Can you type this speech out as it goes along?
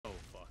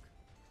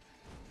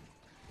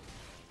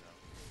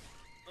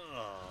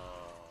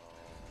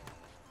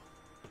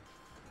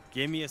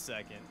Give me a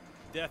second.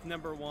 Death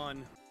number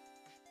 1.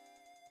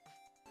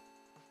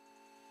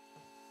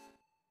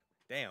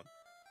 Damn.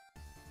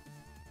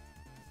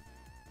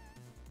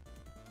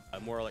 A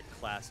more like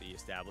classy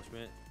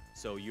establishment.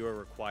 So you are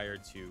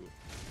required to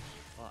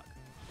fuck.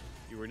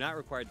 You were not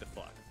required to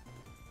fuck.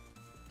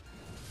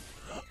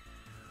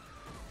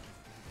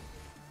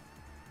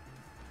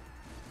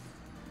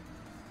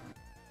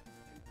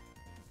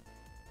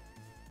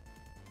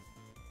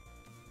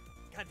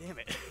 God damn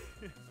it.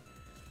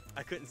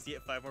 I couldn't see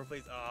it 5 more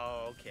plays.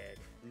 Oh, okay.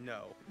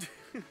 No.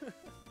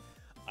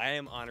 I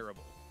am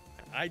honorable.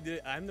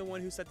 I'm the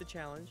one who set the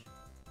challenge.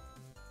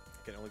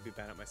 I can only be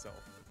bad at myself.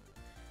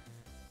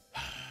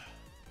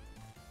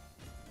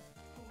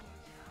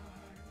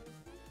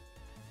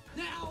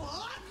 Now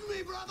hug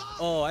me, brother!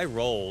 Oh, I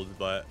rolled,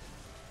 but...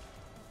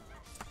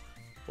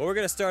 Well, we're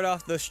gonna start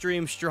off the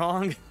stream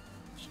strong.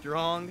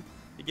 Strong.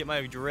 You get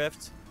my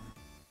drift.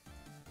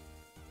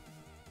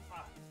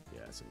 Yeah,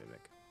 it's a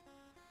mimic.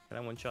 Can I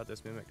one-shot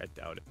this mimic? I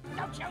doubt it.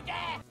 Don't you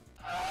dare!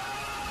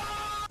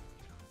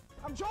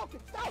 I'm joking!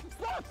 Stop!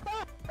 Stop!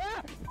 Stop!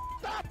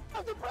 Stop!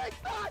 Stop the break!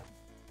 Stop!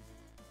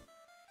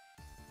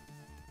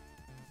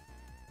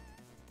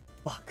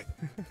 Fuck.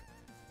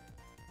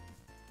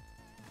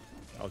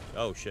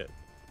 Oh shit.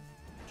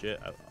 Shit.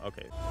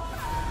 Okay.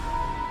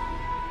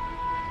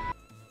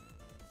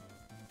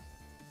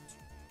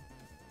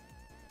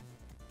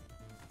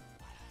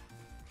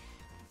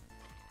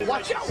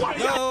 Watch out!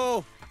 Watch out!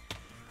 No!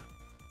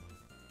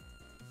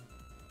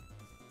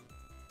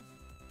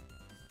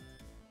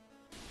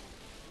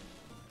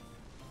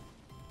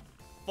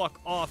 Fuck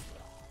off.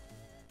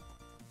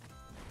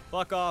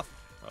 Fuck off.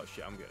 Oh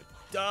shit, I'm good.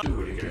 Duh.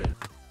 Do it again.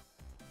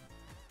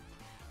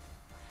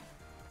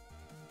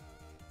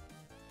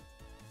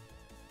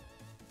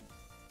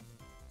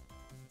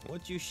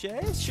 What you say?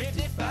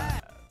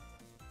 55.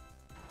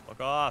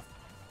 Fuck off.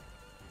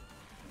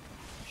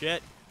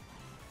 Shit.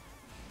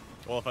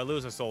 Well, if I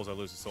lose the souls, I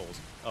lose the souls.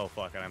 Oh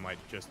fuck, and I might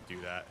just do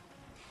that.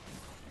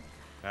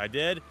 I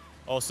did.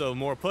 Also,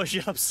 more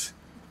push-ups.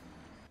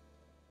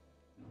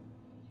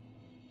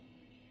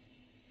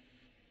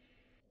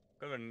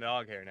 Got a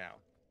dog hair now.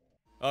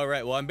 All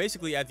right. Well, I'm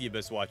basically at the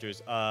Abyss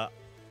Watchers. Oh,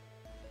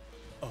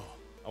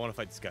 I want to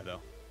fight this guy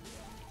though.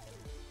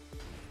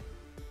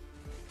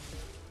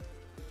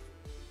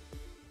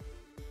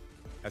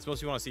 I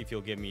suppose you want to see if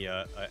he'll give me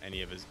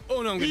any of his.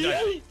 Oh no, I'm gonna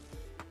die.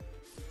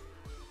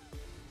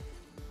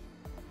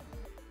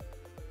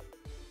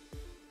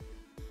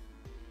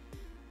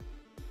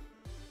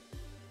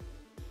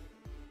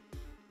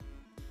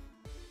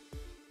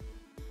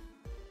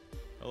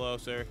 Hello,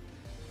 sir.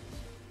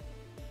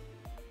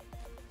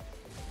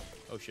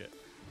 Oh shit.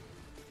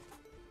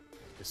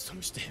 There's so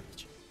much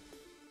damage.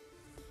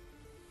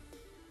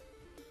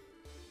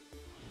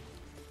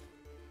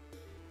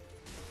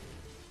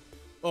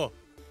 Oh.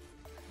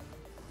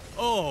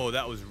 Oh,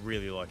 that was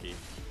really lucky.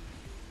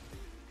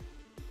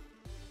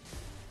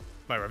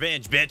 My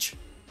revenge, bitch.